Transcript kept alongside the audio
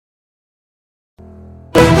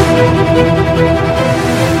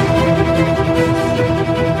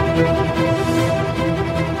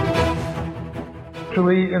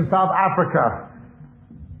In South Africa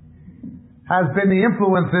has been the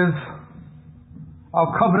influences of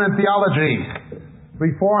covenant theology,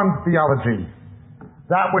 Reformed theology,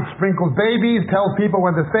 that which sprinkles babies, tells people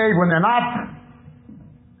when they're saved, when they're not,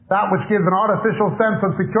 that which gives an artificial sense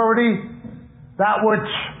of security, that which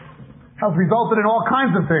has resulted in all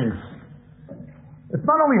kinds of things. It's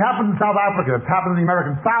not only happened in South Africa, it's happened in the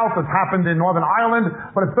American South, it's happened in Northern Ireland,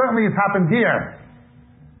 but it certainly has happened here.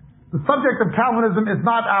 The subject of Calvinism is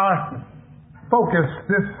not our focus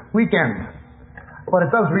this weekend, but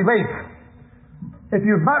it does relate. If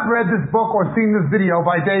you've not read this book or seen this video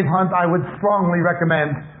by Dave Hunt, I would strongly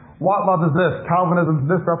recommend What Love Is This? Calvinism's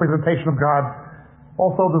Misrepresentation of God.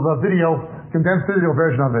 Also, there's a condensed video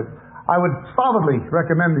version of it. I would solidly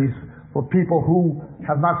recommend these for people who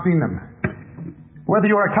have not seen them. Whether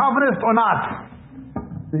you're a Calvinist or not,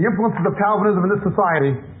 the influences of Calvinism in this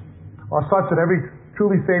society are such that every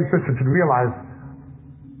truly saved Christian should realize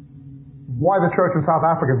why the church in South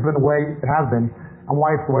Africa has been the way it has been and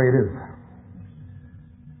why it's the way it is.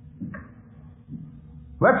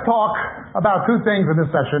 Let's talk about two things in this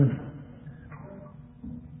session.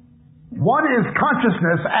 One is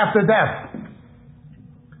consciousness after death.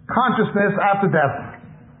 Consciousness after death.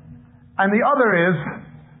 And the other is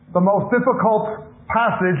the most difficult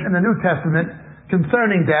passage in the New Testament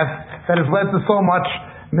concerning death that has led to so much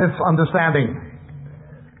misunderstanding.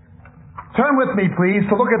 Turn with me, please,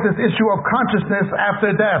 to look at this issue of consciousness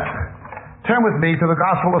after death. Turn with me to the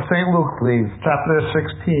Gospel of St. Luke, please, chapter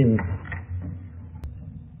 16.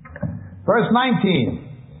 Verse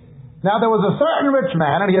 19. Now there was a certain rich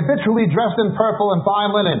man, and he habitually dressed in purple and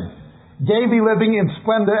fine linen, gaily living in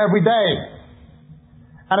splendor every day.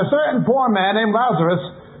 And a certain poor man named Lazarus,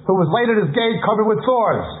 who was laid at his gate covered with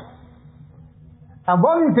sores, and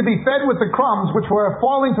longing to be fed with the crumbs which were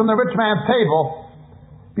falling from the rich man's table.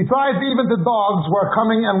 Besides, even the dogs were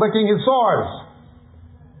coming and licking his sores.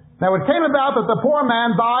 Now it came about that the poor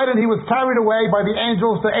man died, and he was carried away by the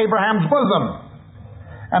angels to Abraham's bosom.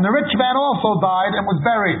 And the rich man also died and was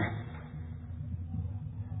buried.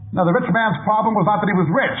 Now the rich man's problem was not that he was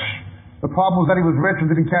rich. The problem was that he was rich and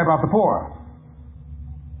didn't care about the poor.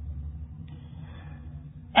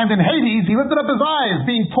 And in Hades he lifted up his eyes,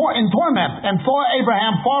 being in torment, and saw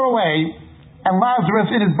Abraham far away, and Lazarus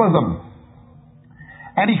in his bosom.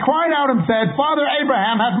 And he cried out and said, Father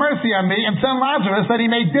Abraham, have mercy on me, and send Lazarus that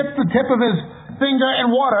he may dip the tip of his finger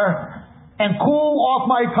in water and cool off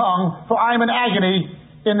my tongue, for I am in agony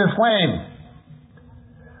in this flame.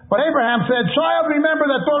 But Abraham said, Child, remember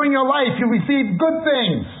that during your life you received good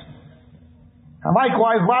things, and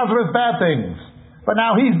likewise Lazarus bad things. But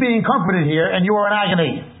now he's being comforted here, and you are in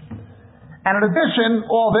agony. And in addition,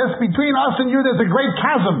 all this, between us and you there's a great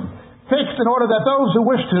chasm, fixed in order that those who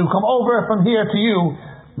wish to come over from here to you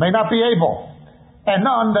may not be able, and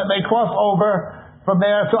none that may cross over from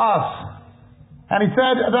there to us. And he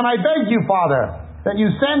said, Then I beg you, Father, that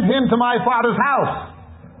you send him to my father's house,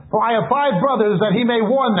 for I have 5 brothers, that he may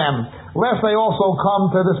warn them, lest they also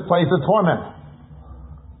come to this place of torment.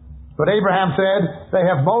 But Abraham said, They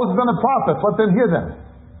have Moses and the prophets, let them hear them.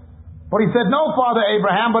 But he said, No, Father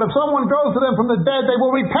Abraham, but if someone goes to them from the dead, they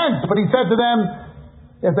will repent. But he said to them,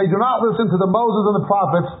 If they do not listen to the Moses and the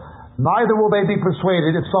prophets, neither will they be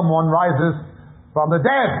persuaded if someone rises from the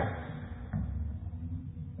dead.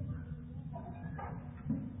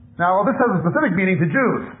 Now, this has a specific meaning to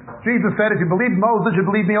Jews. Jesus said, if you believe Moses, you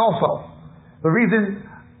believe me also. The reason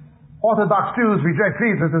Orthodox Jews reject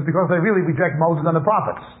Jesus is because they really reject Moses and the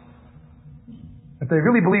prophets. If they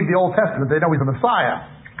really believe the Old Testament, they know he's the Messiah.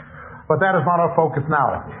 But that is not our focus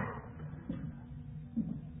now.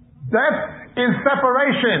 Death is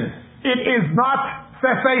separation. It is not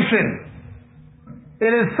cessation.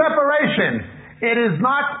 It is separation. It is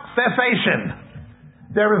not cessation.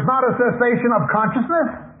 There is not a cessation of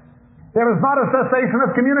consciousness. There is not a cessation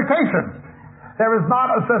of communication. There is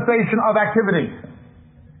not a cessation of activity.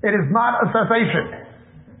 It is not a cessation.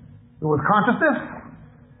 There was consciousness.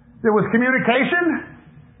 There was communication.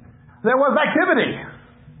 There was activity.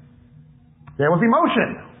 There was emotion.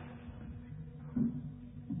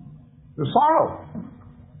 There was sorrow.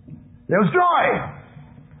 There was joy.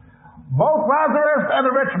 Both Lazarus and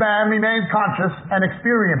the rich man remained conscious and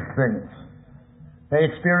experienced things. They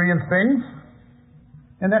experienced things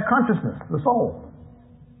in their consciousness, the soul.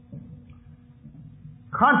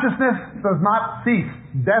 Consciousness does not cease.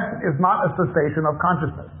 Death is not a cessation of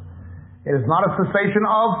consciousness. It is not a cessation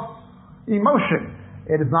of emotion.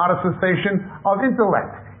 It is not a cessation of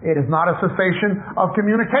intellect. It is not a cessation of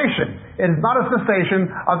communication. It is not a cessation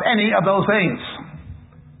of any of those things.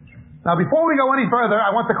 Now, before we go any further, I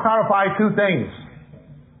want to clarify two things.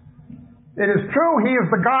 It is true He is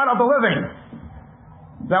the God of the living,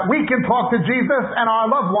 that we can talk to Jesus and our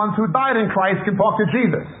loved ones who died in Christ can talk to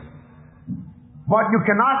Jesus. But you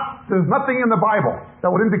cannot, there's nothing in the Bible that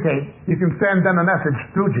would indicate you can send them a message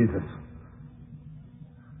through Jesus.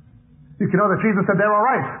 You can know that Jesus said they're all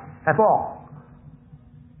right. That's all.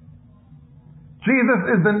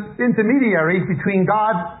 Jesus is an intermediary between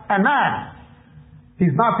God and man.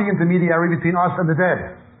 He's not the intermediary between us and the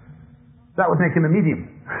dead. That would make him a medium.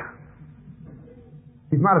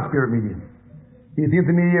 He's not a spirit medium. He's the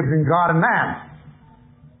intermediary between God and man.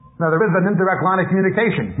 Now, there is an indirect line of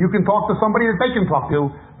communication. You can talk to somebody that they can talk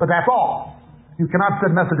to, but that's all. You cannot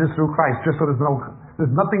send messages through Christ, just so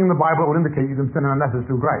there's nothing in the Bible that would indicate you can send a message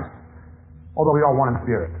through Christ. Although we are one in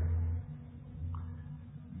spirit.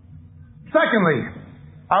 Secondly,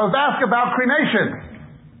 I was asked about cremation.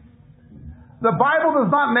 The Bible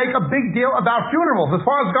does not make a big deal about funerals. As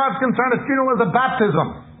far as God's concerned, a funeral is a baptism.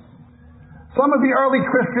 Some of the early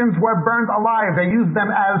Christians were burned alive. They used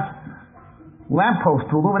them as lampposts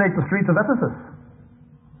to illuminate the streets of Ephesus.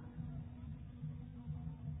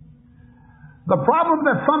 The problems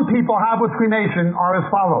that some people have with cremation are as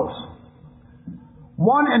follows.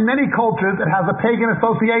 One, in many cultures, it has a pagan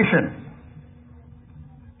association.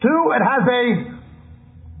 Two, it has a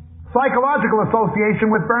psychological association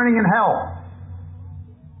with burning in hell.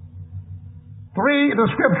 Three, the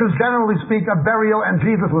scriptures generally speak of burial, and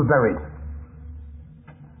Jesus was buried.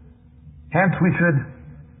 Hence, we should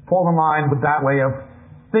fall in line with that way of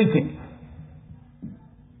thinking.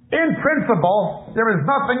 In principle, there is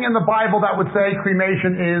nothing in the Bible that would say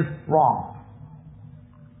cremation is wrong.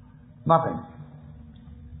 Nothing.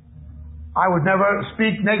 I would never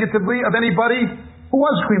speak negatively of anybody who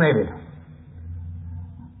was cremated.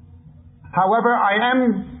 However, I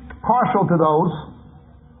am partial to those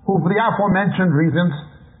who, for the aforementioned reasons,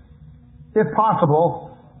 if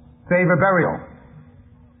possible, favor burial.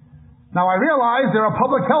 Now, I realize there are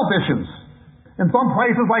public health issues. In some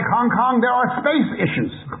places like Hong Kong, there are space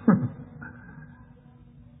issues.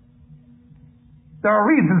 There are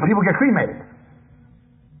reasons people get cremated.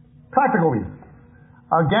 Practical reasons.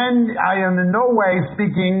 Again, I am in no way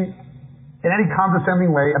speaking in any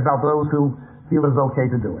condescending way about those who feel it's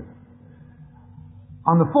okay to do it.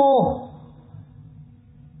 On the full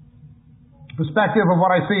perspective of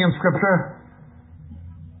what I see in Scripture,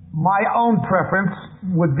 my own preference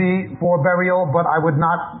would be for burial, but I would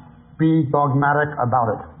not be dogmatic about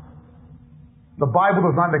it. The Bible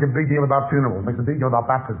does not make a big deal about funerals. It makes a big deal about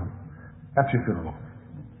baptism. That's your funeral.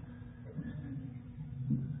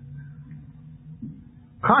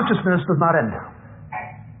 Consciousness does not end.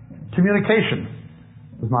 Communication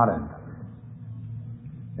does not end.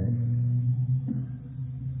 Okay.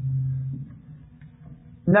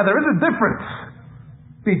 Now, there is a difference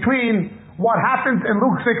between what happens in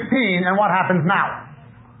Luke 16 and what happens now.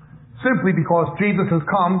 Simply because Jesus has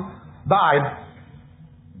come, died,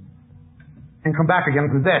 and come back again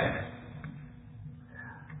from the dead.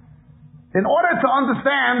 In order to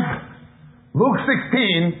understand Luke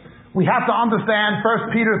 16, we have to understand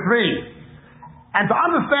 1 Peter 3. And to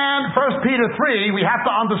understand 1 Peter 3, we have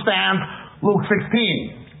to understand Luke 16.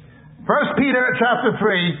 1 Peter chapter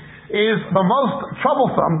 3 is the most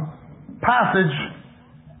troublesome passage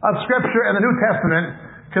of Scripture in the New Testament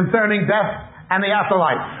concerning death and the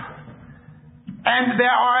afterlife. And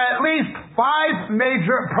there are at least 5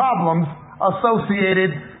 major problems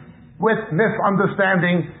associated with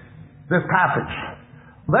misunderstanding this passage.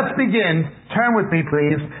 Let's begin. Turn with me,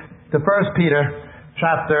 please, to 1 Peter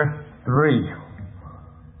chapter 3.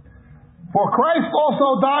 For Christ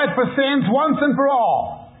also died for sins once and for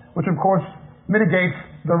all, which of course mitigates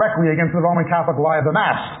directly against the Roman Catholic lie of the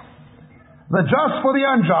Mass. The just for the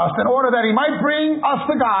unjust, in order that he might bring us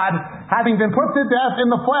to God, having been put to death in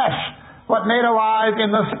the flesh, but made alive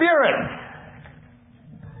in the Spirit,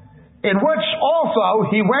 in which also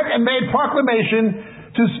he went and made proclamation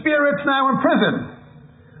to spirits now in prison,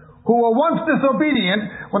 who were once disobedient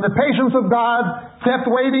when the patience of God kept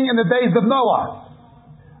waiting in the days of Noah,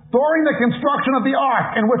 during the construction of the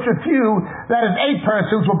ark, in which a few, that is 8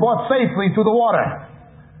 persons, were brought safely through the water.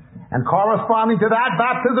 And corresponding to that,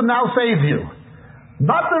 baptism now saves you.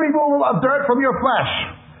 Not the removal of dirt from your flesh,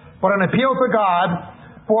 but an appeal to God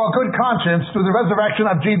for a good conscience through the resurrection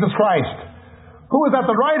of Jesus Christ, who is at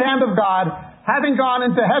the right hand of God, having gone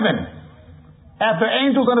into heaven, after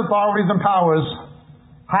angels and authorities and powers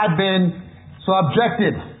had been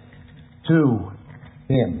subjected to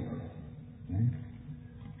him.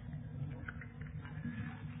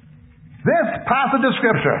 This passage of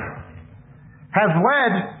Scripture has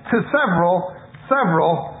led to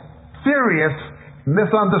several serious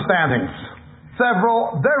misunderstandings.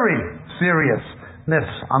 Several very serious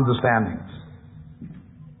misunderstandings.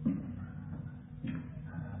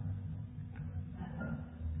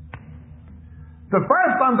 The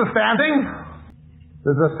first understanding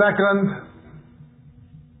is a second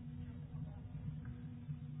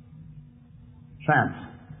chance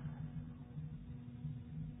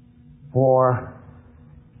for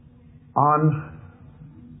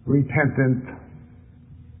unrepentant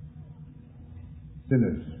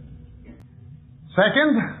sinners.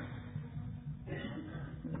 Second,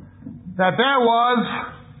 that there was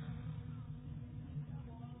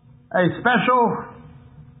a special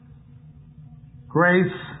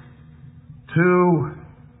grace to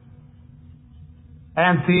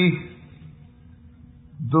antediluvian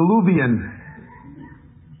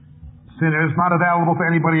sinners not available to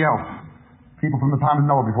anybody else. People from the time of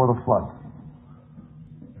Noah before the flood.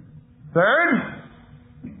 Third,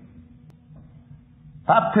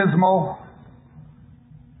 baptismal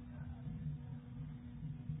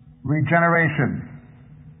regeneration.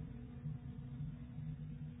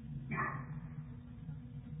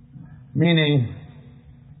 Meaning,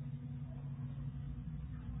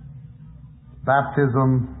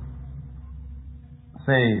 baptism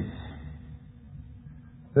saves.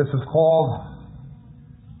 This is called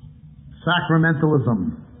sacramentalism,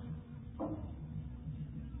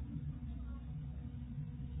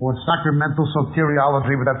 or sacramental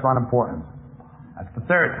soteriology, but that's not important. That's the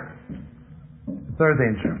third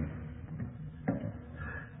danger.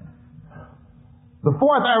 The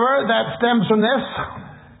fourth error that stems from this,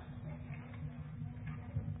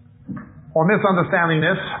 or misunderstanding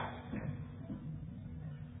this,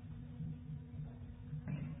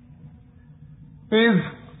 is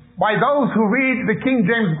by those who read the King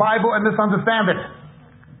James Bible and misunderstand it.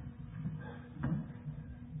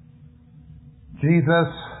 Jesus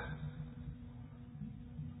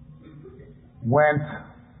went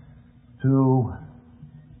to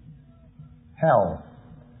hell.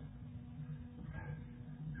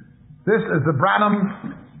 This is the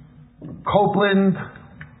Branham, Copeland,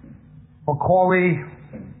 Macaulay,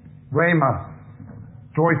 Rama,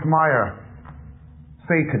 Joyce Meyer,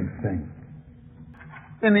 Satan thing.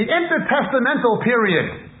 In the intertestamental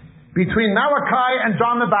period between Malachi and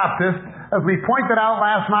John the Baptist, as we pointed out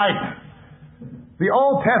last night, the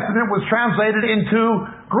Old Testament was translated into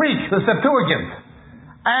Greek, the Septuagint,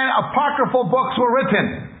 and apocryphal books were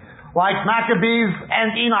written, like Maccabees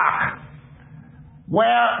and Enoch,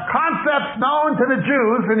 where concepts known to the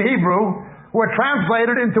Jews in Hebrew were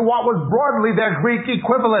translated into what was broadly their Greek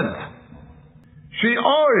equivalent.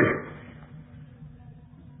 Sheol,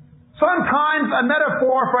 sometimes a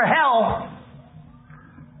metaphor for hell,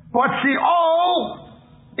 but Sheol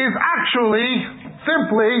is actually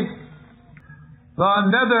simply the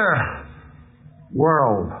nether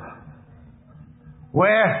world,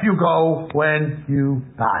 where you go when you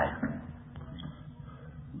die.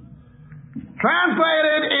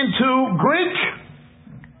 Translated into Greek,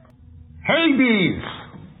 Hades.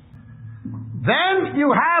 Then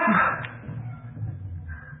you have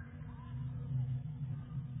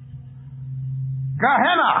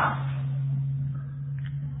Gehenna.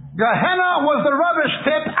 Gehenna was the rubbish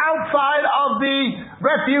tip outside of the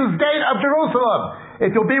refuse gate of Jerusalem.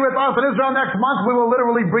 If you'll be with us in Israel next month, we will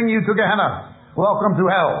literally bring you to Gehenna. Welcome to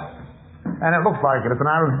hell. And it looks like it. It's an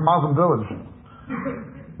Arab Muslim village.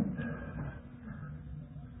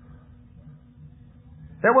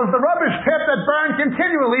 It was the rubbish pit that burned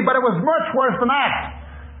continually, but it was much worse than that.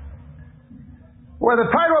 Where the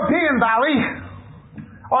Tyropoeon Valley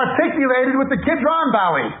articulated with the Kidron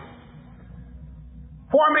Valley,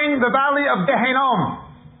 forming the valley of Gehinnom,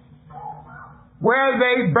 where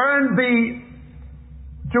they burned the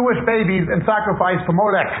Jewish babies and sacrificed to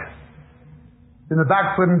Molech in the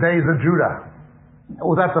backslidden days of Judah. It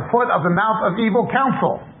was at the foot of the Mount of Evil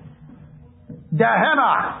Counsel.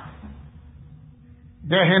 Gehenna.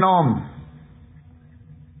 Gehinnom.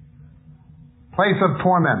 Place of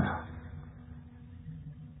torment.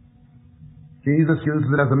 Jesus uses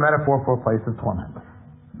it as a metaphor for a place of torment.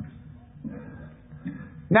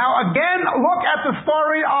 Now again, look at the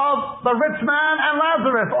story of the rich man and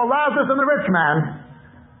Lazarus, or Lazarus and the rich man.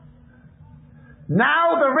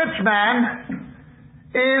 Now the rich man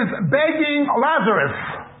is begging Lazarus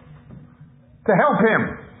to help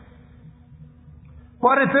him.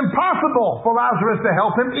 But it's impossible for Lazarus to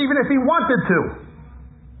help him, even if he wanted to,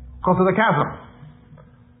 because of the chasm.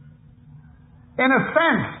 In a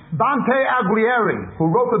sense, Dante Alighieri, who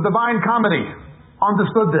wrote the Divine Comedy,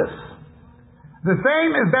 understood this. The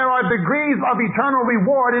same as there are degrees of eternal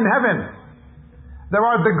reward in heaven, there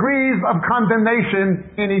are degrees of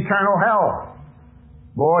condemnation in eternal hell.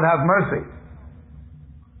 Lord, have mercy.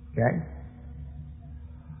 Okay?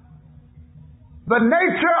 The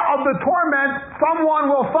nature of the torment someone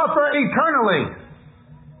will suffer eternally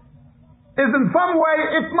is in some way,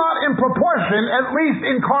 if not in proportion, at least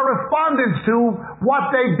in correspondence to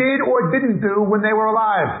what they did or didn't do when they were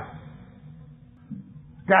alive.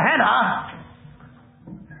 Gehenna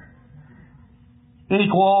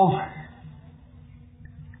equals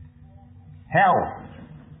hell.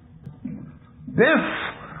 This,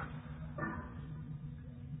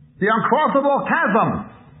 the uncrossable chasm,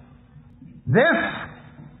 this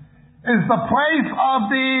is the place of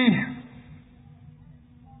the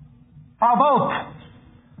Avot,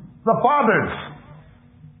 the fathers.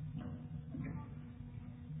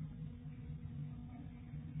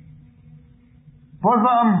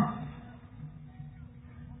 Bosom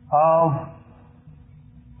of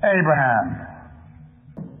Abraham.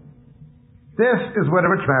 This is where the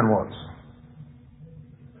rich man was.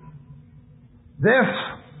 This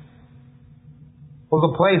was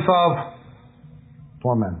a place of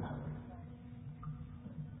torment.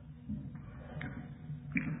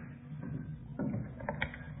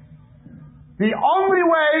 The only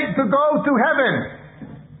way to go to heaven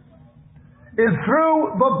is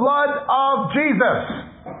through the blood of Jesus.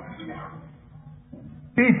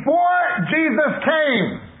 Before Jesus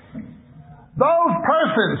came, those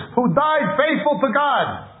persons who died faithful to God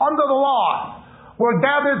under the law were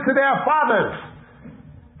gathered to their fathers.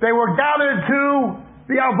 They were gathered to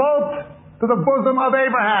the Avot, to the bosom of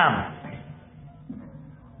Abraham,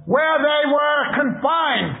 where they were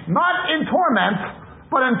confined, not in torment,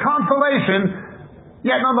 but in consolation,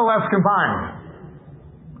 yet nonetheless confined.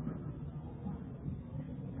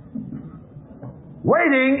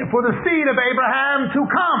 Waiting for the seed of Abraham to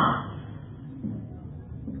come.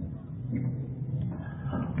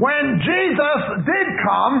 When Jesus did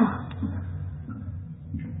come,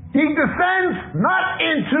 he descends not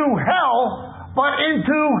into hell, but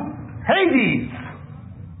into Hades.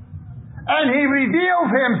 And he reveals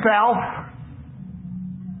himself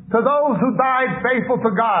to those who died faithful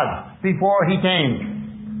to God before he came.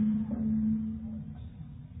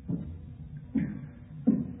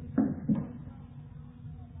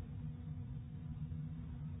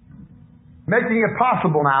 Making it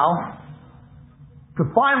possible now to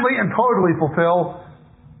finally and totally fulfill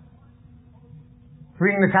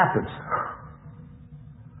freeing the captives.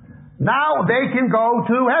 Now they can go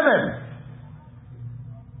to heaven.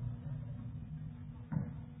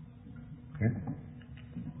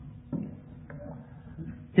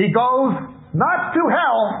 He goes not to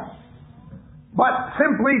hell, but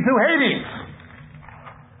simply to Hades.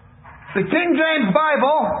 The King James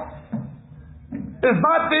Bible is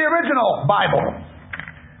not the original Bible.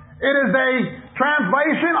 It is a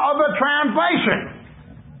translation of a translation.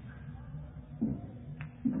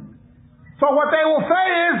 So what they will say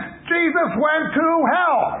is, Jesus went to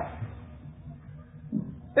hell.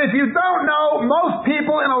 If you don't know, most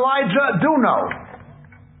people in Elijah do know.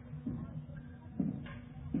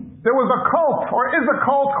 There was a cult, or is a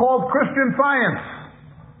cult, called Christian Science,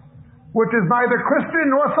 which is neither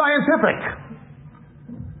Christian nor scientific.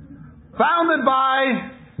 Founded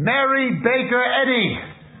by Mary Baker Eddy,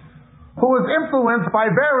 who was influenced by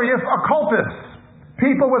various occultists,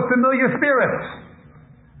 people with familiar spirits.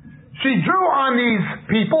 She drew on these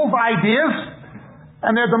people's ideas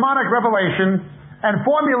and their demonic revelation and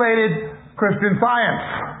formulated Christian Science.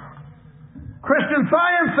 Christian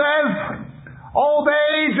Science says old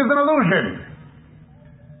age is an illusion.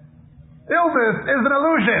 Illness is an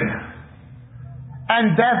illusion.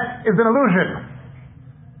 And death is an illusion.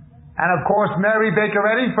 And of course, Mary Baker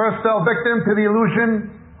Eddy first fell victim to the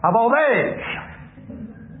illusion of old age.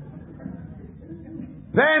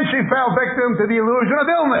 Then she fell victim to the illusion of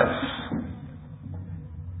illness.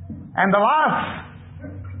 And alas,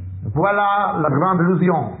 voilà la grande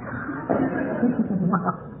illusion.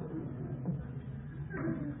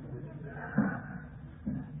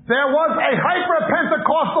 There was a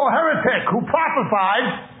hyper-Pentecostal heretic who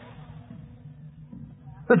prophesied,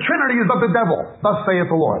 the Trinity is of the devil, thus saith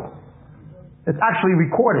the Lord. It's actually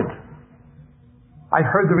recorded. I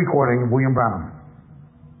heard the recording of William Branham.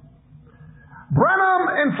 Branham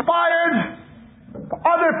inspired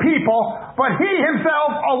other people, but he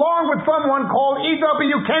himself, along with someone called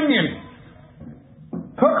E.W. Kenyon,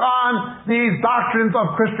 took on these doctrines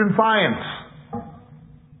of Christian Science.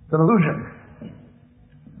 It's an illusion.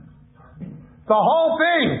 The whole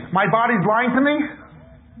thing, my body's lying to me.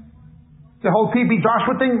 The whole T.B.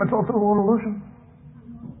 Joshua thing, it's also an illusion.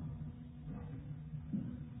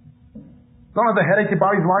 Don't have the headache your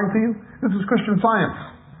body's lying to you? This is Christian Science.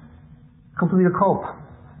 Comes from the occult.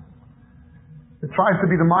 It tries to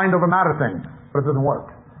be the mind over matter thing, but it doesn't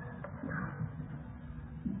work.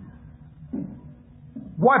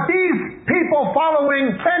 What these people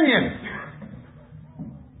following Kenyon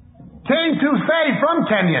came to say from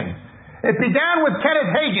Kenyon, it began with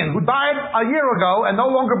Kenneth Hagin, who died a year ago and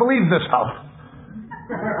no longer believes this stuff.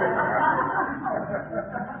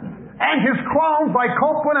 And his clones like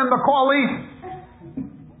Copeland and Macaulay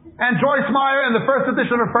and Joyce Meyer in the first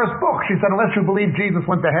edition of her first book. She said, unless you believe Jesus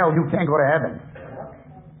went to hell, you can't go to heaven.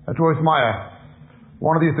 That's Joyce Meyer.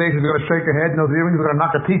 One of these days she's going to shake her head and those earrings are going to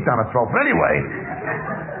knock her teeth down her throat. But anyway,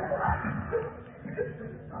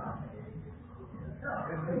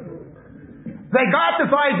 they got this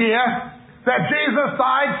idea that Jesus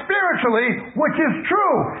died spiritually, which is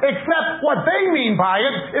true, except what they mean by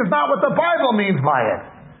it is not what the Bible means by it.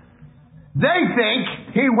 They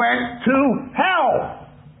think he went to hell.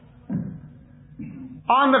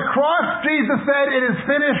 On the cross, Jesus said, "It is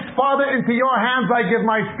finished. Father, into your hands I give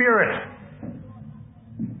my spirit."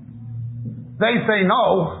 They say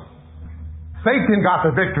no. Satan got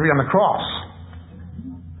the victory on the cross.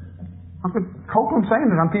 Uncle Copeland saying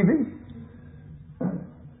it on TV.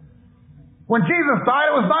 When Jesus died,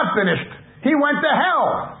 it was not finished. He went to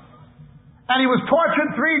hell. And he was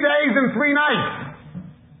tortured 3 days and 3 nights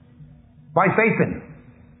by Satan.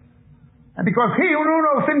 And because he who knew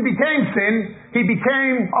no sin became sin, he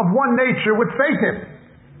became of one nature with Satan.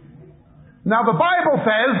 Now the Bible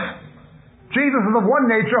says Jesus is of one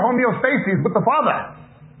nature, homeostasis, with the Father.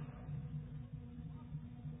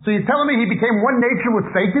 So you're telling me he became one nature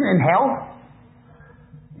with Satan in hell?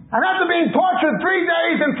 And after being tortured 3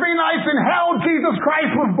 days and 3 nights in hell, Jesus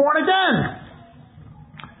Christ was born again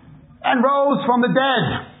and rose from the dead,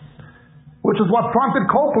 which is what prompted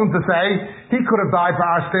Copeland to say he could have died for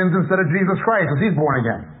our sins instead of Jesus Christ, because he's born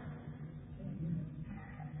again.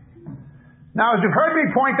 Now, as you've heard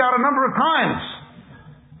me point out a number of times,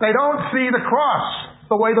 they don't see the cross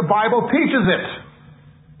the way the Bible teaches it.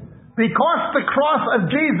 Because the cross of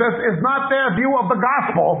Jesus is not their view of the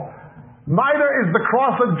gospel, neither is the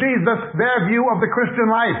cross of Jesus their view of the Christian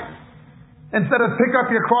life. Instead of pick up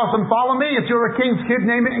your cross and follow me, if you're a king's kid,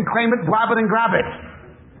 name it and claim it, blab it and grab it.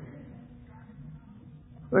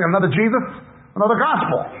 They got another Jesus, another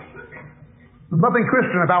gospel. There's nothing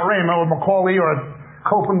Christian about Raymer or Macaulay or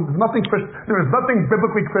Copeland. There is nothing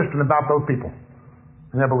biblically Christian about those people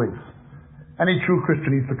and their beliefs. Any true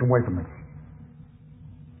Christian needs to come away from it.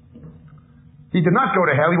 He did not go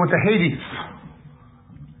to hell, he went to Hades.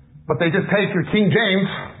 But they just take your King James,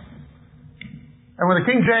 and when the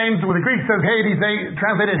King James, when the Greek says Hades, they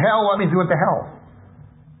translated hell, that means he went to hell.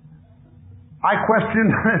 I question,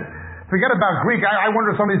 forget about Greek, I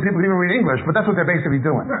wonder if some of these people even read English, but that's what they're basically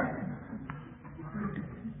doing.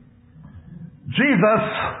 Jesus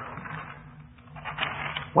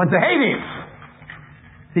went to Hades.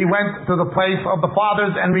 He went to the place of the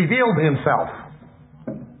fathers and revealed himself.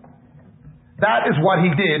 That is what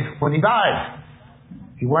he did when he died.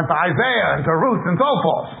 He went to Isaiah and to Ruth and so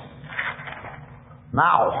forth.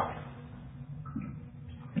 Now,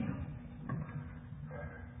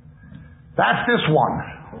 that's this one.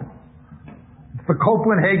 It's the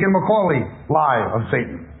Copeland-Hagin-Macaulay lie of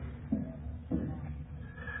Satan.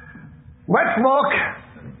 Let's look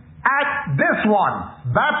at this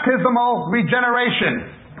one, baptismal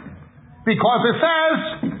regeneration. Because it says,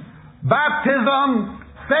 baptism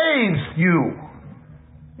saves you.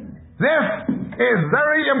 This is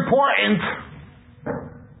very important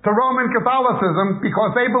to Roman Catholicism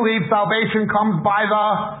because they believe salvation comes by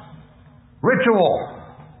the ritual.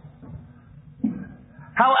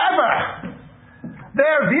 However,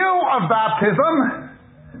 their view of baptism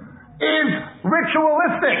is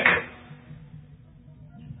ritualistic.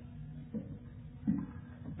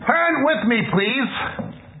 Turn with me, please,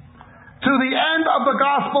 to the end of the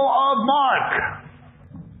Gospel of Mark.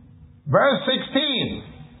 Verse 16.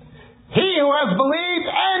 He who has believed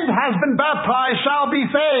and has been baptized shall be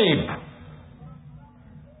saved.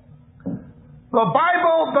 The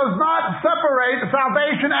Bible does not separate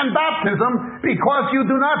salvation and baptism because you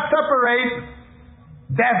do not separate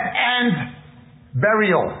death and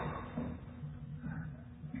burial.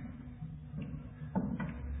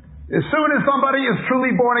 As soon as somebody is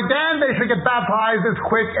truly born again, they should get baptized as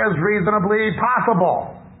quick as reasonably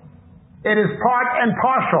possible. It is part and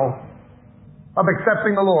parcel of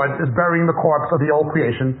accepting the Lord, is burying the corpse of the old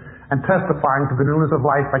creation and testifying to the newness of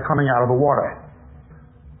life by coming out of the water.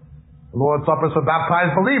 The Lord's Supper is for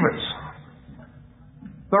baptized believers.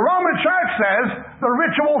 The Roman Church says the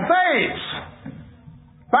ritual saves.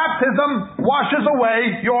 Baptism washes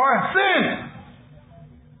away your sin.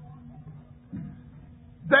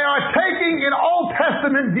 They are taking an Old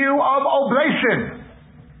Testament view of oblation.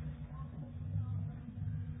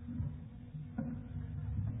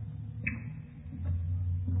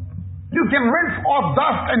 You can rinse off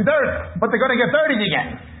dust and dirt, but they're going to get dirty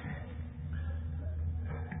again.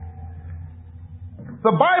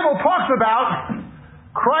 The Bible talks about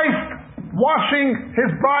Christ washing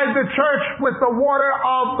His bride, the church, with the water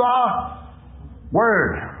of the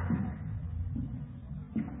Word.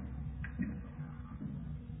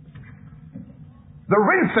 The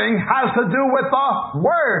rinsing has to do with the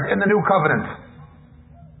Word in the New Covenant,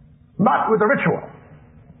 not with the ritual.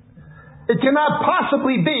 It cannot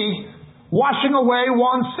possibly be washing away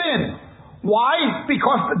one's sin. Why?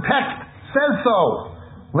 Because the text says so.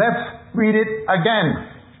 Let's read it again.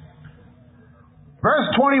 Verse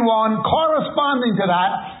 21, corresponding to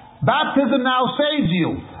that, baptism now saves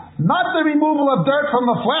you, not the removal of dirt from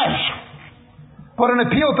the flesh, but an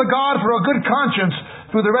appeal to God for a good conscience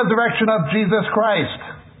through the resurrection of Jesus Christ.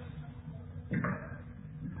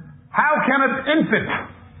 How can an infant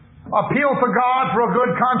appeal to God for a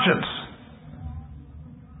good conscience?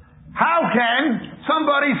 How can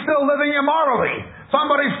somebody still living immorally,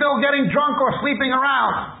 somebody still getting drunk or sleeping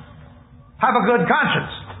around, have a good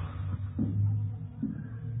conscience?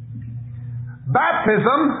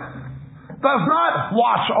 Baptism does not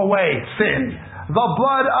wash away sin. The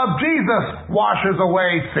blood of Jesus washes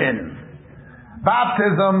away sin.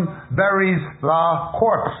 Baptism buries the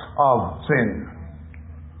corpse of sin.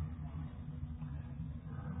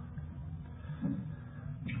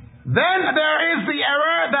 Then there is the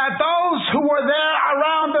error that those who were there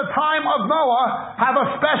around the time of Noah have a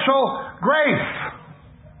special grace.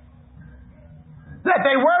 That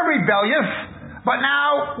they were rebellious, but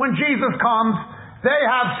now when Jesus comes, they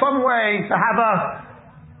have some way to have a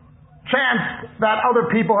chance that other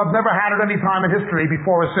people have never had at any time in history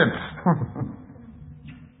before or since.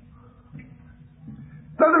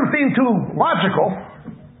 Doesn't seem too logical.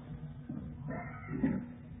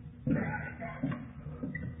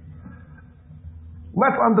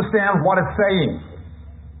 Let's understand what it's saying.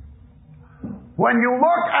 When you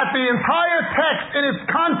look at the entire text in its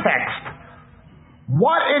context,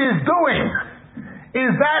 what it is doing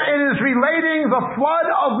is that it is relating the flood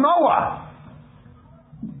of Noah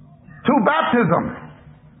to baptism.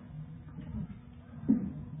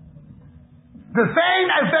 The same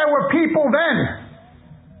as there were people then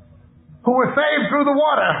who were saved through the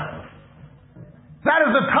water. That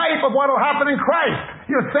is a type of what will happen in Christ.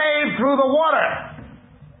 You're saved through the water.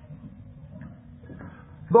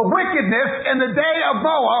 The wickedness in the day of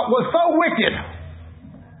Noah was so wicked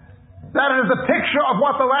that it is a picture of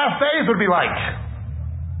what the last days would be like.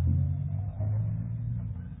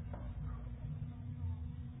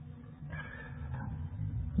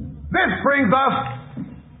 This brings us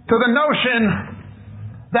to the notion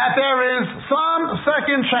that there is some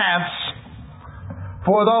second chance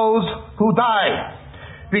for those who die,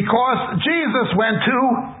 because Jesus went to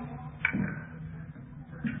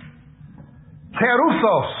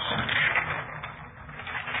kerusos.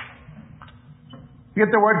 You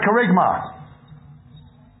get the word kerygma.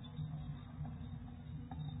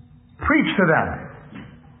 Preach to them.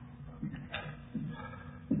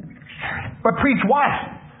 But preach what?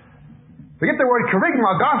 We get the word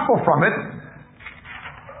kerygma, gospel, from it.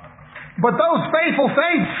 But those faithful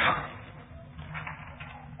saints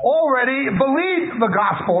already believed the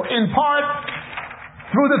gospel, in part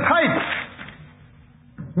through the types.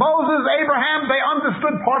 Moses, Abraham, they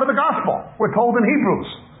understood part of the gospel. We're told in Hebrews.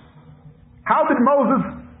 How did Moses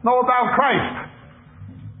know about Christ?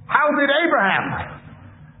 How did Abraham?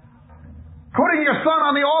 Putting your son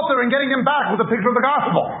on the altar and getting him back was a picture of the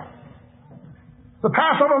gospel. The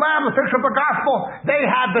Passover lamb, the picture of the gospel. They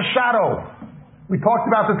had the shadow. We talked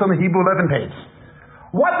about this on the Hebrew 11 page.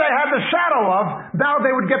 What they had the shadow of, now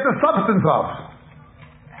they would get the substance of.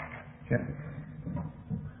 Okay.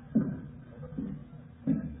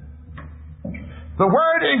 The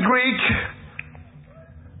word in Greek,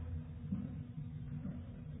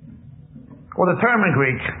 or the term in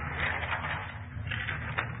Greek,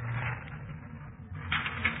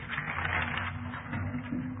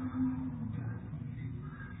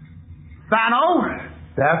 Thano,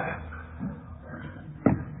 death.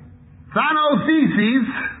 Thanothesis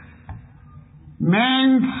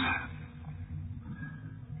means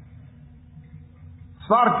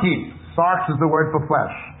sarki. Sarx is the word for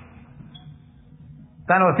flesh.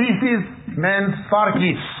 Thanothesis means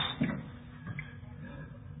sarkis.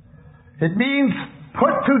 It means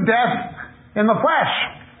put to death in the flesh.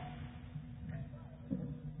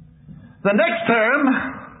 The next term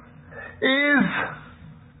is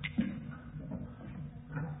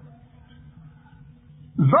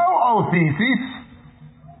zoothesis,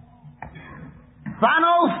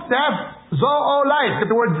 thanos, death, zoo, life. Get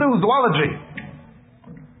the word zoo, zoology.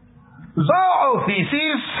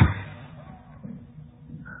 Zoothesis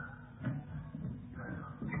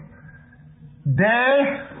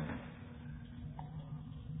de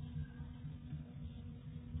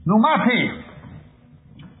pneumati.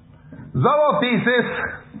 Zoothesis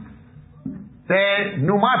de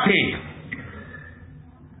pneumati.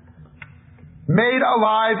 Made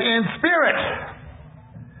alive in spirit.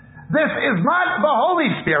 This is not the Holy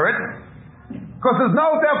Spirit, because there's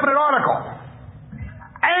no definite article.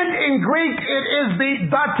 And in Greek, it is the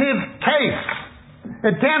dative case.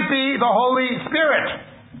 It can't be the Holy Spirit.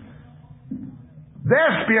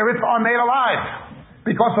 Their spirits are made alive.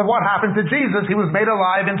 Because of what happened to Jesus, he was made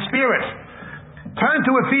alive in spirit. Turn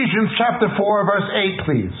to Ephesians chapter 4, verse 8,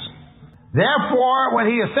 please. Therefore, when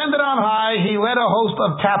he ascended on high, he led a host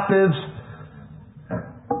of captives.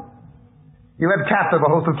 He led captive a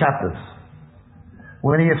host of captives.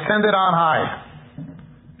 When he ascended on high,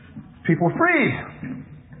 people were freed.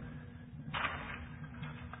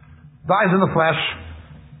 Dies in the flesh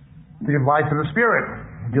to give life in the spirit.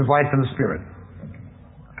 Gives life in the spirit.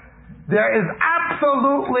 There is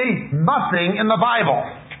absolutely nothing in the Bible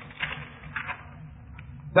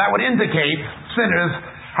that would indicate sinners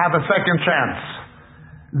have a second chance.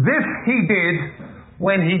 This he did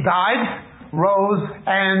when he died, rose,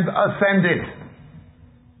 and ascended.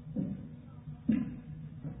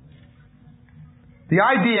 The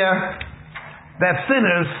idea that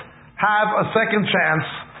sinners have a second chance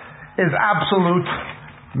is absolute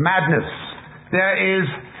madness. There is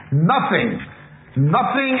nothing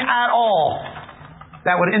at all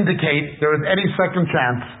that would indicate there is any second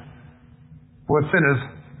chance for sinners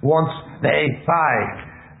once they die.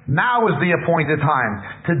 Now is the appointed time.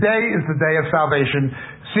 Today is the day of salvation.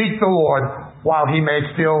 Seek the Lord while he may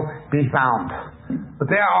still be found. But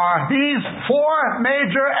there are these four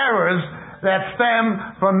major errors that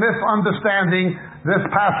stem from misunderstanding this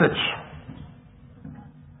passage.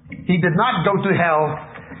 He did not go to hell.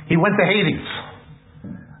 He went to Hades.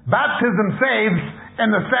 Baptism saves in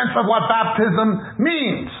the sense of what baptism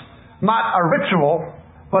means. Not a ritual,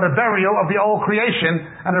 but a burial of the old creation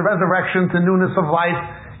and a resurrection to newness of life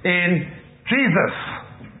in Jesus.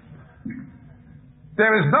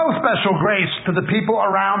 There is no special grace to the people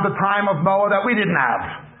around the time of Noah that we didn't have.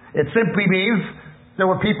 It simply means there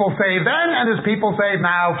were people saved then and there's people saved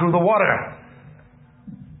now through the water.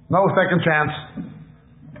 No second chance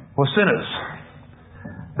for sinners.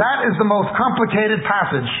 That is the most complicated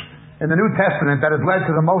passage in the New Testament that has led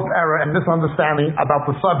to the most error and misunderstanding about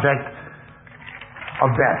the subject of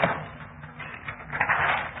death.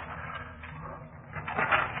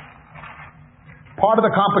 Part of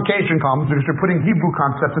the complication comes because you're putting Hebrew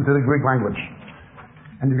concepts into the Greek language.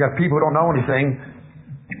 And you've got people who don't know anything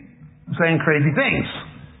saying crazy things.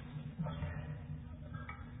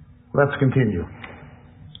 Let's continue.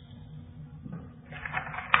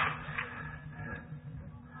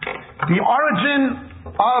 The origin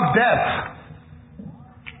of death.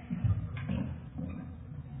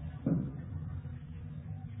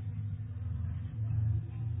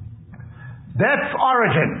 Death's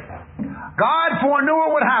origin. God foreknew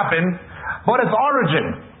it would happen, but its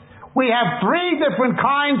origin. We have three different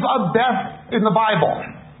kinds of death in the Bible.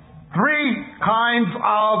 Three kinds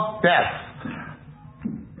of death.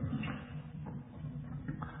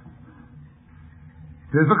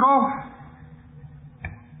 Physical,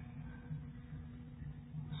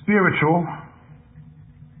 spiritual,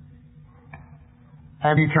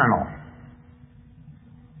 and eternal.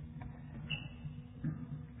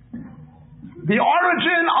 The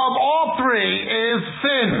origin of all three is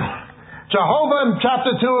sin. Jehovah in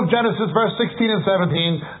chapter 2 of Genesis, verse 16 and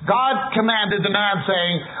 17, God commanded the man,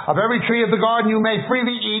 saying, of every tree of the garden you may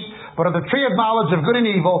freely eat, but of the tree of knowledge of good and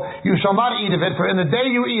evil you shall not eat of it, for in the day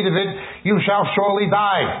you eat of it you shall surely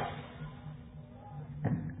die.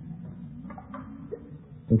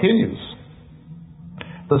 Continues.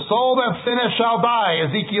 The soul that sinneth shall die,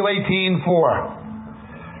 Ezekiel 18:4.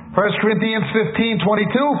 1 Corinthians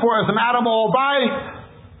 15:22, for as in Adam all die,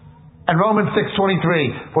 and Romans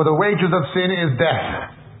 6:23, for the wages of sin is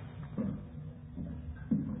death.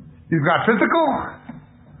 You've got physical,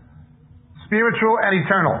 spiritual, and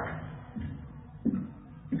eternal.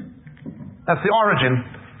 That's the origin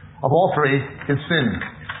of all three, is sin.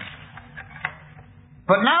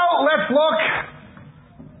 But now let's look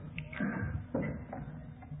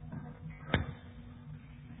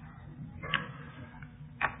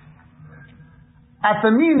at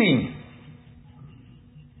the meaning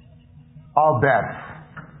death.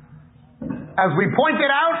 As we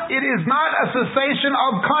pointed out, it is not a cessation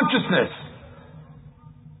of consciousness.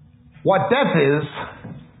 What death is,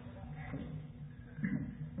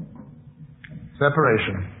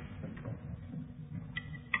 separation.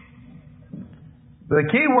 The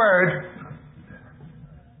key word,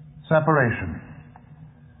 separation.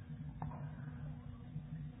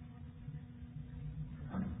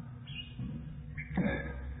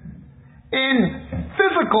 In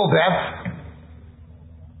physical death,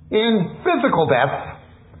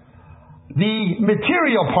 the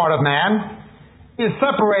material part of man is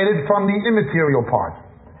separated from the immaterial part.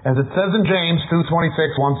 As it says in James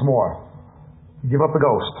 2:26 once more. Give up the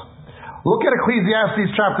ghost. Look at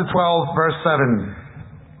Ecclesiastes chapter 12, verse 7.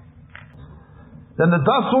 Then the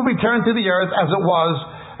dust will return to the earth as it was,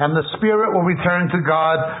 and the spirit will return to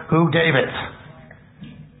God who gave it.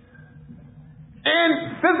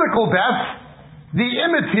 In physical death, the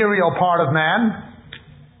immaterial part of man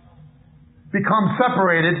becomes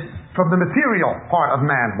separated from the material part of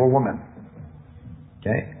man or woman.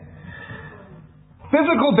 Okay?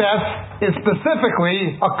 Physical death is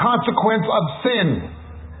specifically a consequence of sin.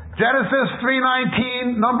 Genesis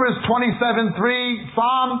 3:19, Numbers 27:3,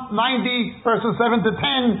 Psalm 90 verses 7 to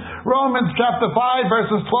 10, Romans chapter 5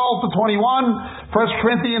 verses 12 to 21, 1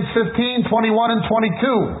 Corinthians 15, 21 and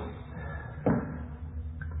 22.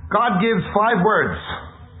 God gives 5 words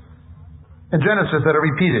in Genesis that are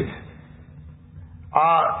repeated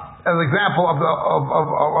as an example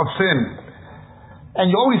of sin.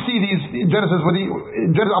 And you always see these in Genesis 5.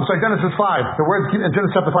 The words in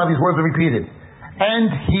Genesis chapter 5, these words are repeated.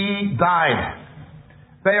 And he died.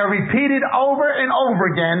 They are repeated over and over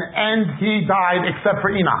again, and he died, except for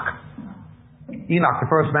Enoch. Enoch, the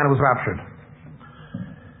first man who was raptured.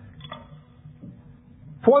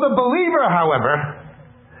 For the believer, however,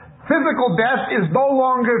 physical death is no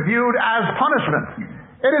longer viewed as punishment.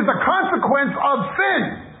 It is a consequence of sin,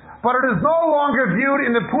 but it is no longer viewed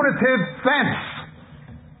in the punitive sense.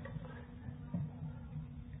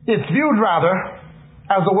 It's viewed, rather,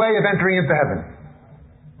 as a way of entering into heaven.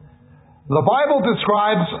 The Bible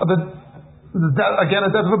describes the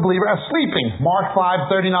death of a believer as sleeping. Mark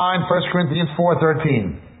 5:39, 1 Corinthians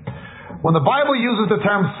 4:13. When the Bible uses the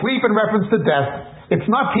term sleep in reference to death, it's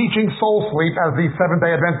not teaching soul sleep as the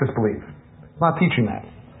Seventh-day Adventists believe. It's not teaching that.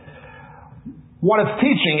 What it's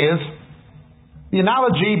teaching is the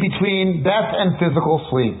analogy between death and physical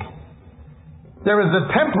sleep. There is a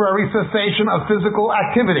temporary cessation of physical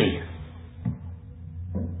activity,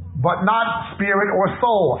 but not spirit or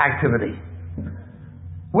soul activity.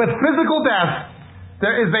 With physical death,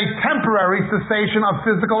 there is a temporary cessation of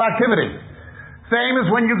physical activity. Same as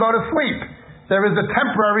when you go to sleep. There is a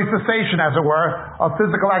temporary cessation, as it were, of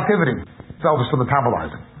physical activity. Self is for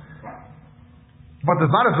metabolizing. But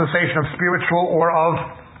there's not a cessation of spiritual or of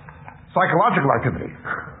psychological activity.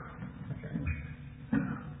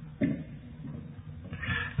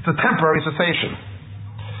 It's a temporary cessation.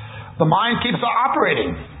 The mind keeps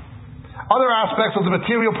operating. Other aspects of the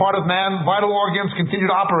material part of man, vital organs, continue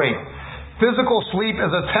to operate. Physical sleep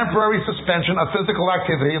is a temporary suspension of physical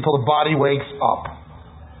activity until the body wakes up.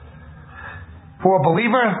 For a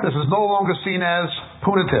believer, this is no longer seen as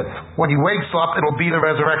punitive. When he wakes up, it'll be the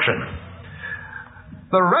resurrection.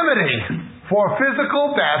 The remedy for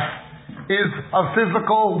physical death is a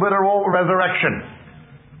physical, literal resurrection.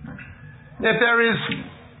 If there is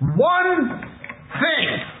one thing,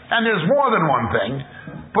 and there's more than one thing,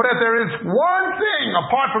 but if there is one thing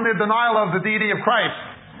apart from the denial of the deity of Christ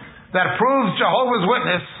that proves Jehovah's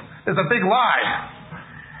Witness is a big lie,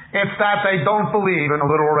 it's that they don't believe in the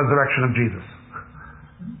literal resurrection of Jesus.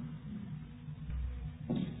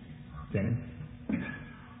 Okay.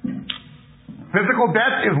 Physical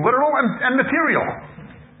death is literal and material.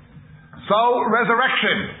 So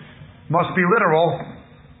resurrection must be literal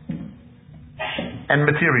and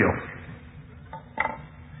material.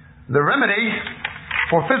 The remedy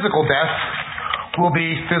for physical death will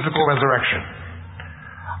be physical resurrection.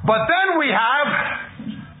 But then we have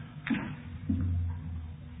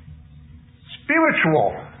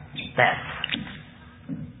spiritual death.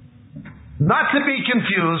 Not to be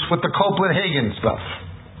confused with the Copeland-Hagen stuff.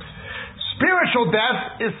 Spiritual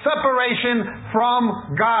death is separation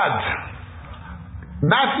from God.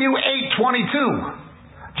 Matthew 8:22,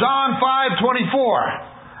 John 5:24,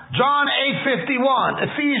 John 8:51,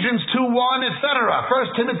 Ephesians 2:1, etc.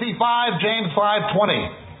 1 Timothy 5, James 5:20.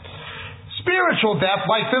 Spiritual death,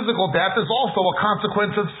 like physical death, is also a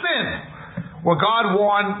consequence of sin, where God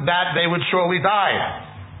warned that they would surely die.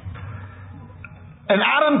 In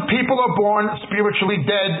Adam, people are born spiritually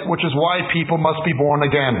dead, which is why people must be born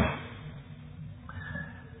again.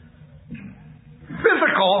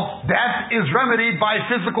 physical death is remedied by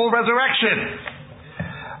physical resurrection.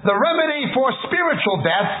 The remedy for spiritual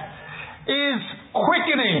death is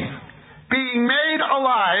quickening, being made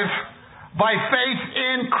alive by faith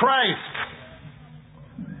in Christ.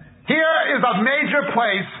 Here is a major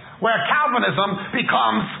place where Calvinism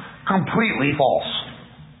becomes completely false.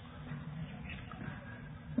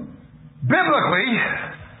 Biblically,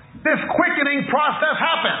 this quickening process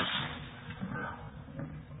happens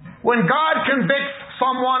when God convicts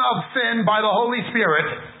someone of sin by the Holy Spirit,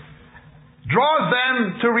 draws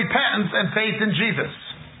them to repentance and faith in Jesus.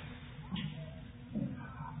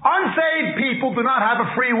 Unsaved people do not have a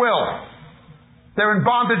free will. They're in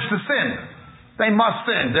bondage to sin. They must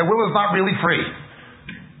sin. Their will is not really free.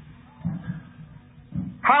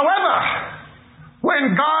 However,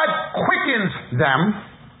 when God quickens them,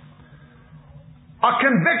 a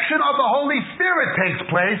conviction of the Holy Spirit takes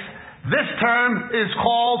place. This term is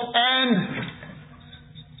called an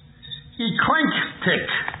eclectic.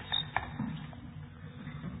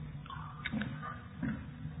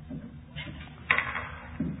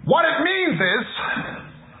 What it means is,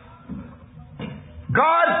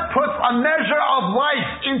 God puts a measure of life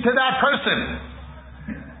into that person,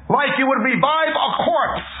 like you would revive a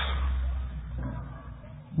corpse.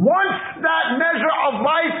 Once that measure of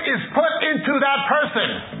life is put into that person,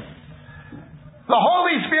 the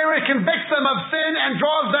Holy Spirit convicts them of sin and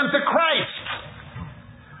draws them to Christ.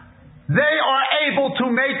 They are able to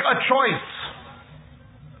make a choice.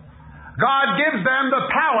 God gives them the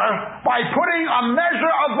power by putting a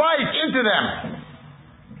measure of life into them.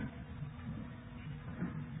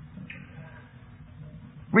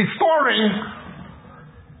 Restoring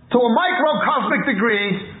to a microcosmic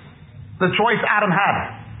degree the choice Adam had.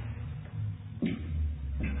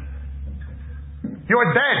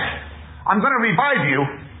 You're dead. I'm going to revive you,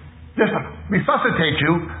 just resuscitate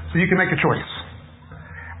you so you can make a choice.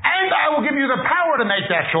 And I will give you the power to make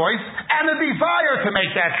that choice and the desire to make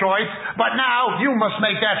that choice, but now you must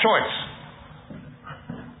make that choice.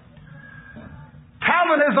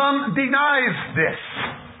 Calvinism denies this.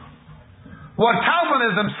 What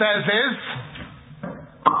Calvinism says is,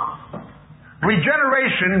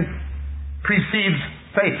 regeneration precedes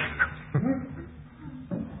faith.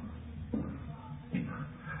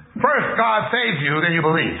 First, God saves you, then you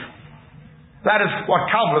believe. That is what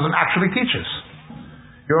Calvinism actually teaches.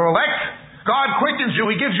 You're elect, God quickens you,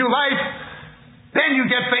 He gives you life, then you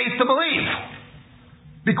get faith to believe.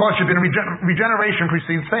 Because you've been regeneration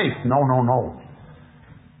precedes faith. No.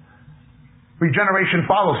 Regeneration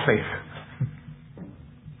follows faith.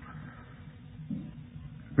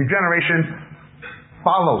 Regeneration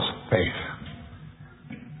follows faith.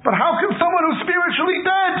 But how can someone who's spiritually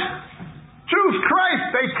dead choose Christ?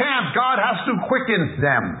 They can't. God has to quicken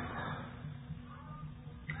them.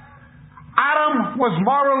 Adam was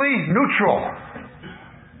morally neutral.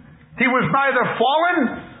 He was neither fallen,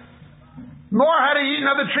 nor had he eaten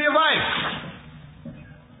of the tree of life.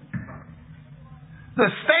 The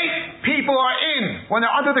state people are in when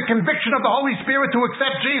they're under the conviction of the Holy Spirit to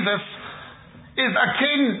accept Jesus is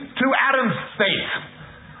akin to Adam's state.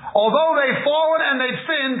 Although they've fallen and they've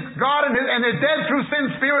sinned, God and they're dead through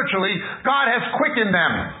sin spiritually, God has quickened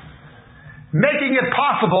them, making it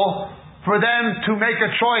possible for them to make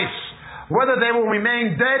a choice whether they will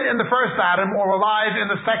remain dead in the first Adam or alive in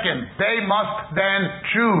the second. They must then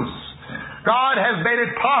choose. God has made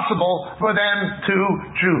it possible for them to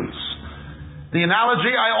choose. The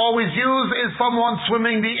analogy I always use is someone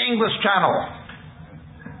swimming the English Channel.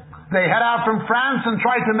 They head out from France and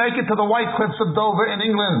try to make it to the White Cliffs of Dover in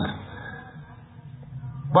England.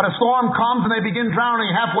 But a storm comes and they begin drowning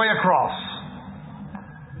halfway across.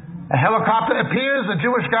 A helicopter appears, a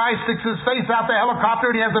Jewish guy sticks his face out the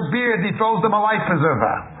helicopter and he has a beard, he throws them a life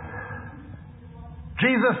preserver.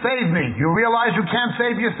 Jesus, save me. You realize you can't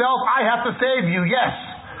save yourself? I have to save you, yes.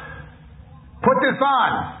 Put this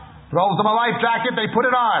on. Throws them a life jacket, they put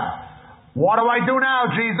it on. What do I do now,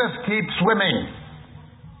 Jesus? Keep swimming.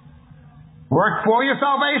 Work for your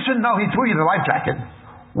salvation? No, he threw you the life jacket.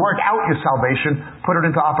 Work out your salvation, put it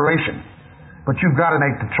into operation. But you've got to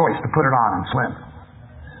make the choice to put it on and swim.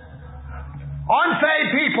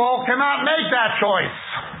 Unsaved people cannot make that choice.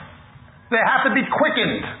 They have to be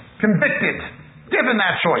quickened, convicted, given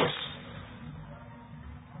that choice.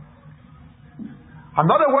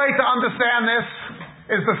 Another way to understand this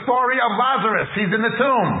is the story of Lazarus. He's in the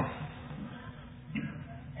tomb.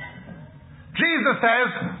 Jesus says,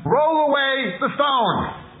 roll away the stone.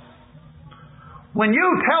 When you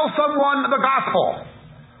tell someone the gospel,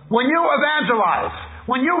 when you evangelize,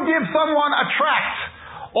 when you give someone a tract,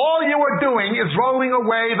 all you are doing is rolling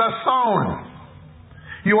away the stone.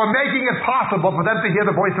 You are making it possible for them to hear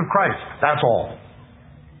the voice of Christ. That's all.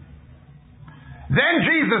 Then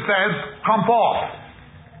Jesus says, come forth.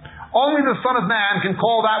 Only the Son of Man can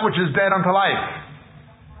call that which is dead unto life.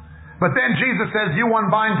 But then Jesus says, you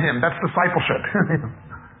unbind him. That's discipleship.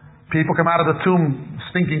 People come out of the tomb,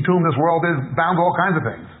 stinking tomb this world is, bound to all kinds of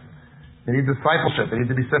things. They need discipleship. They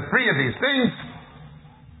need to be set free of these things.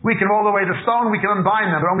 We can roll away the stone, we can unbind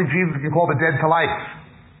them, but only Jesus can call the dead to life.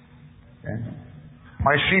 Okay?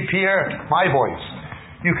 My sheep hear my voice.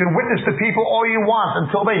 You can witness to people all you want.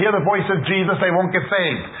 Until they hear the voice of Jesus, they won't get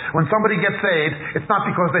saved. When somebody gets saved, it's not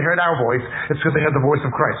because they heard our voice, it's because they heard the voice of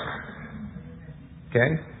Christ. Okay?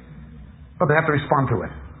 But they have to respond to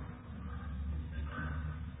it.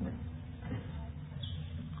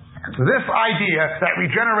 So this idea that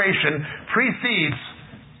regeneration precedes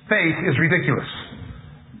faith is ridiculous.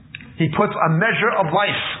 He puts a measure of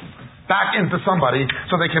life back into somebody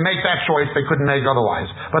so they can make that choice they couldn't make otherwise.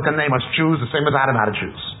 But then they must choose the same as Adam had to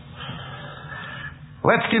choose.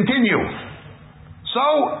 Let's continue. So,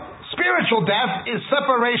 spiritual death is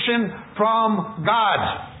separation from God.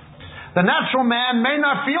 The natural man may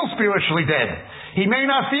not feel spiritually dead. He may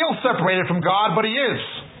not feel separated from God, but he is.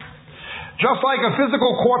 Just like a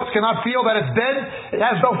physical corpse cannot feel that it's dead, it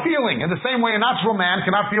has no feeling. In the same way, a natural man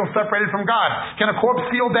cannot feel separated from God. Can a corpse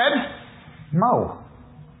feel dead? No.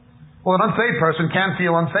 Well, an unsaved person can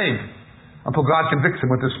feel unsaved until God convicts him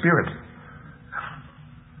with His Spirit.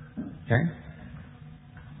 Okay?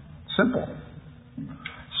 Simple.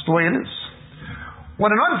 It's the way it is. When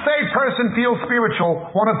an unsaved person feels spiritual,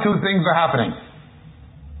 one of two things are happening.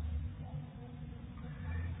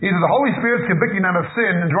 Either the Holy Spirit's convicting them of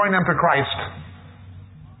sin and drawing them to Christ,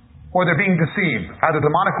 or they're being deceived, either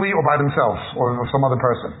demonically or by themselves, or some other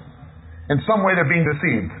person. In some way they're being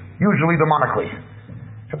deceived, usually demonically.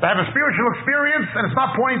 If they have a spiritual experience and it's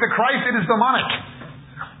not pointing to Christ, it is demonic.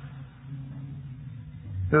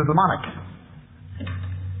 It is demonic.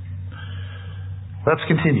 Let's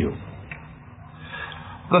continue.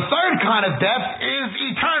 The third kind of death is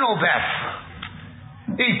eternal death.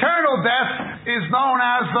 Eternal death is known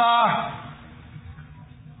as the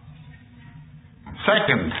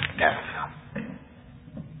second death.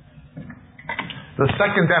 The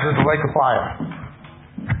second death is the lake of fire.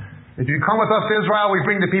 If you come with us to Israel, we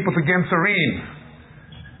bring the people to Genserine,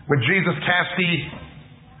 where Jesus cast the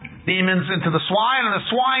demons into the swine, and the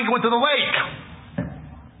swine go into the lake.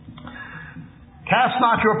 Cast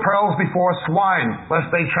not your pearls before swine,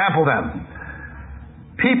 lest they trample them.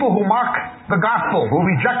 People who mock the gospel, who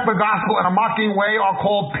reject the gospel in a mocking way, are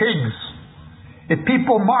called pigs. If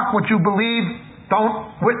people mock what you believe,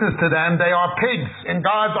 don't witness to them. They are pigs. In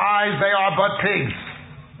God's eyes, they are but pigs.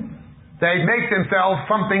 They make themselves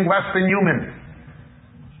something less than human.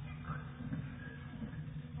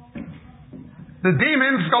 The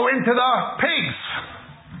demons go into the pigs,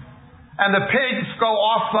 and the pigs go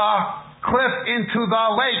off the cliff into the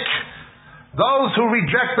lake. Those who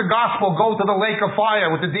reject the gospel go to the lake of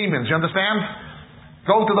fire with the demons. You understand?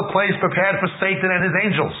 Go to the place prepared for Satan and his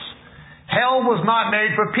angels. Hell was not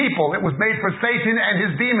made for people. It was made for Satan and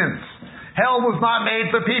his demons. Hell was not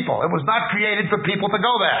made for people. It was not created for people to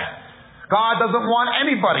go there. God doesn't want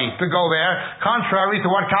anybody to go there, contrary to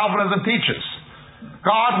what Calvinism teaches.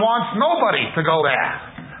 God wants nobody to go there.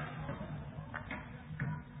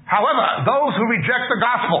 However, those who reject the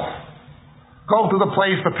gospel go to the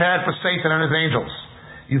place prepared for Satan and his angels.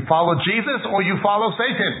 You follow Jesus or you follow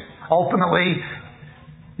Satan. Ultimately,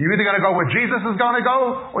 you're either going to go where Jesus is going to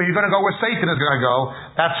go, or you're going to go where Satan is going to go.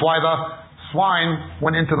 That's why the swine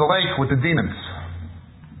went into the lake with the demons.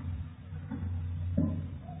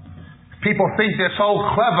 People think they're so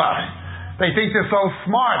clever. They think they're so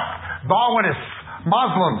smart. Darwinists,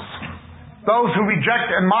 Muslims, those who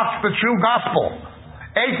reject and mock the true gospel.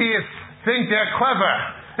 Atheists think they're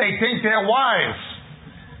clever. They think they're wise.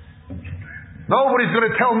 Nobody's going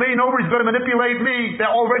to tell me, nobody's going to manipulate me.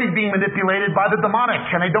 They're already being manipulated by the demonic,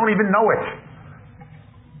 and they don't even know it.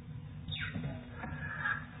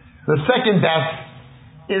 The second death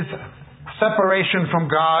is separation from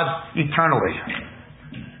God eternally.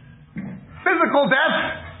 Physical death,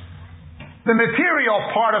 the material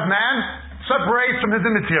part of man, separates from his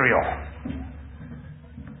immaterial.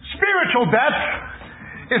 Spiritual death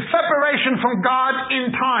is separation from God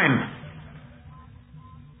in time,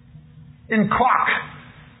 in clock.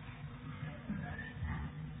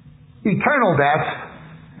 Eternal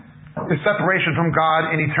death is separation from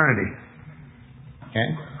God in eternity. Okay?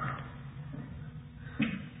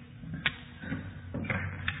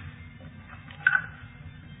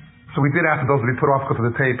 So we did ask those to be put off because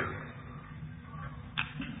of the tape.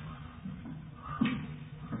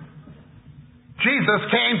 Jesus Jesus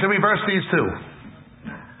came to reverse these two.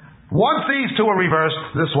 Once these two are reversed,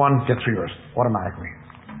 this one gets reversed automatically.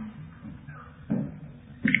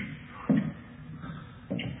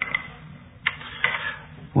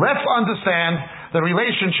 Let's understand the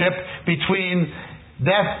relationship between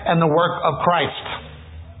death and the work of Christ.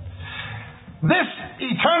 This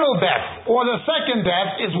eternal death, or the second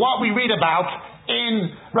death, is what we read about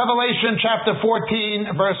in Revelation chapter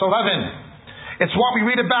 14, verse 11. It's what we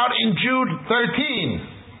read about in Jude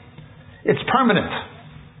 13. It's permanent.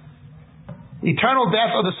 Eternal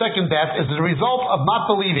death, or the second death, is the result of not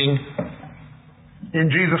believing in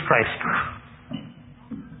Jesus Christ.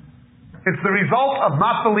 It's the result of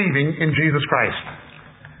not believing in Jesus Christ.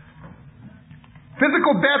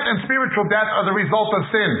 Physical death and spiritual death are the result of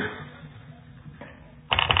sin.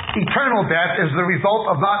 Eternal death is the result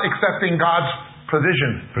of not accepting God's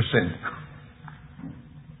provision for sin.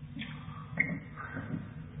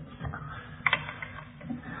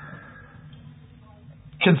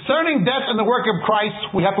 Concerning death and the work of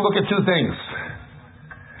Christ, we have to look at two things.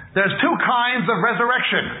 There's two kinds of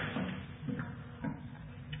resurrection.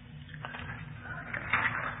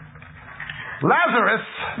 Lazarus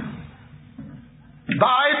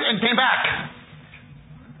died and came back.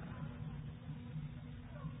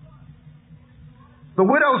 The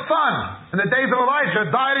widow's son in the days of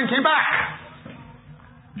Elijah died and came back.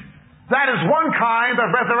 That is one kind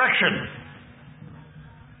of resurrection.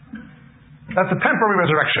 That's a temporary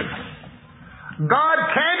resurrection. God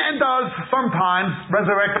can and does sometimes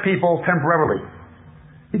resurrect people temporarily.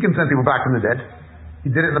 He can send people back from the dead.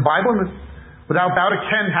 He did it in the Bible, and without doubt it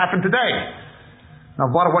can happen today.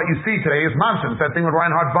 Now, a lot of what you see today is nonsense. That thing with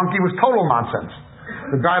Reinhard Bonnke was total nonsense.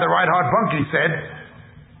 The guy that Reinhard Bonnke said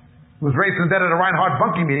was raised from the dead at a Reinhard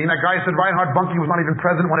Bonnke meeting. That guy said Reinhard Bonnke was not even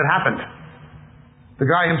present when it happened.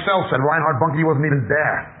 The guy himself said Reinhard Bonnke wasn't even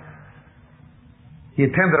there. He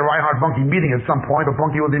attended a Reinhard Bonnke meeting at some point, but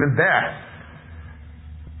Bonnke wasn't even there.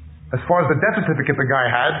 As far as the death certificate the guy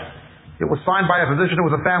had, it was signed by a physician who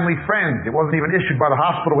was a family friend. It wasn't even issued by the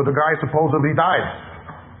hospital where the guy supposedly died.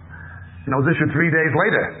 And it was issued 3 days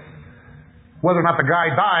later. Whether or not the guy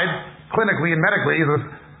died, clinically and medically, is a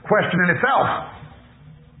question in itself.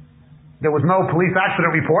 There was no police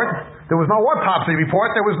accident report. There was no autopsy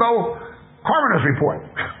report. There was no coroner's report.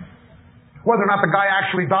 Whether or not the guy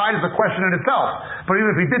actually died is a question in itself. But even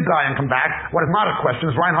if he did die and come back, what is not a question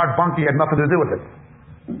is Reinhard Bonnke had nothing to do with it.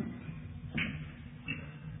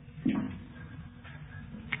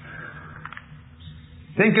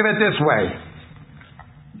 Think of it this way.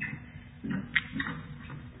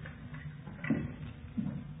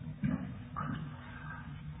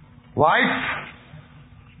 Life,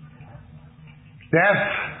 death,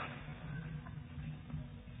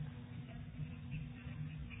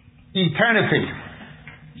 eternity.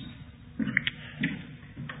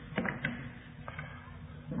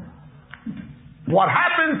 What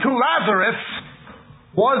happened to Lazarus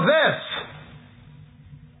was this.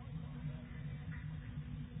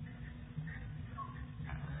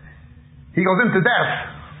 He goes into death,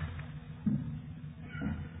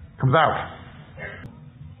 comes out.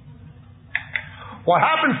 What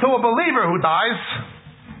happens to a believer who dies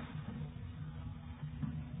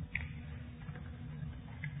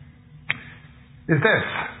is this.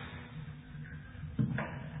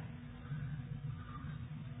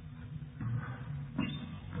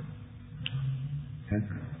 Okay.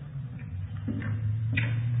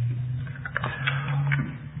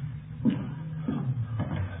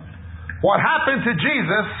 What happened to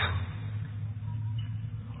Jesus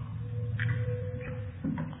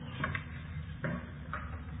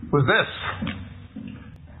was this.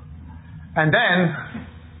 And then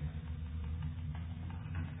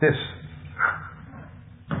this.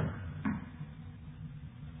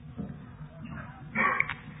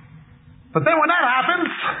 But then when that happens,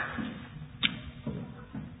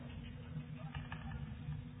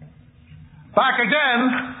 back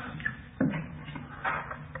again,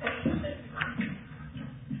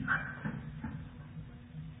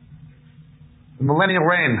 the millennial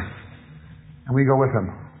reign, and we go with him.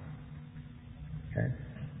 Okay.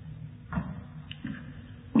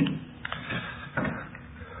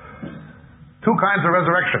 Two kinds of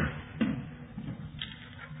resurrection.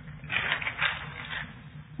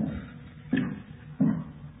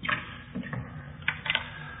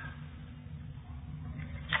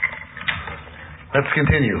 Let's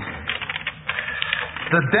continue.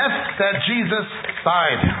 The death that Jesus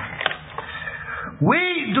died.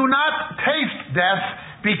 We do not taste death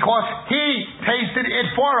because He tasted it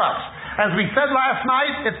for us. As we said last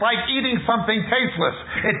night, it's like eating something tasteless.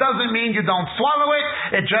 It doesn't mean you don't swallow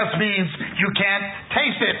it. It just means you can't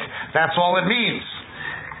taste it. That's all it means.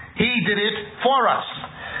 He did it for us.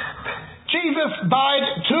 Jesus died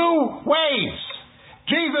two ways.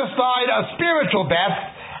 Jesus died a spiritual death,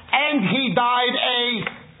 and he died a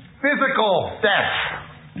physical death.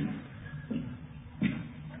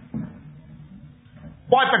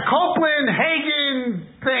 What the Copeland-Hagen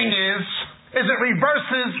thing is it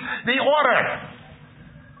reverses the order.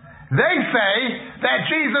 They say that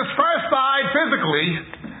Jesus first died physically,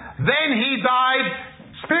 then he died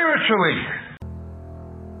spiritually.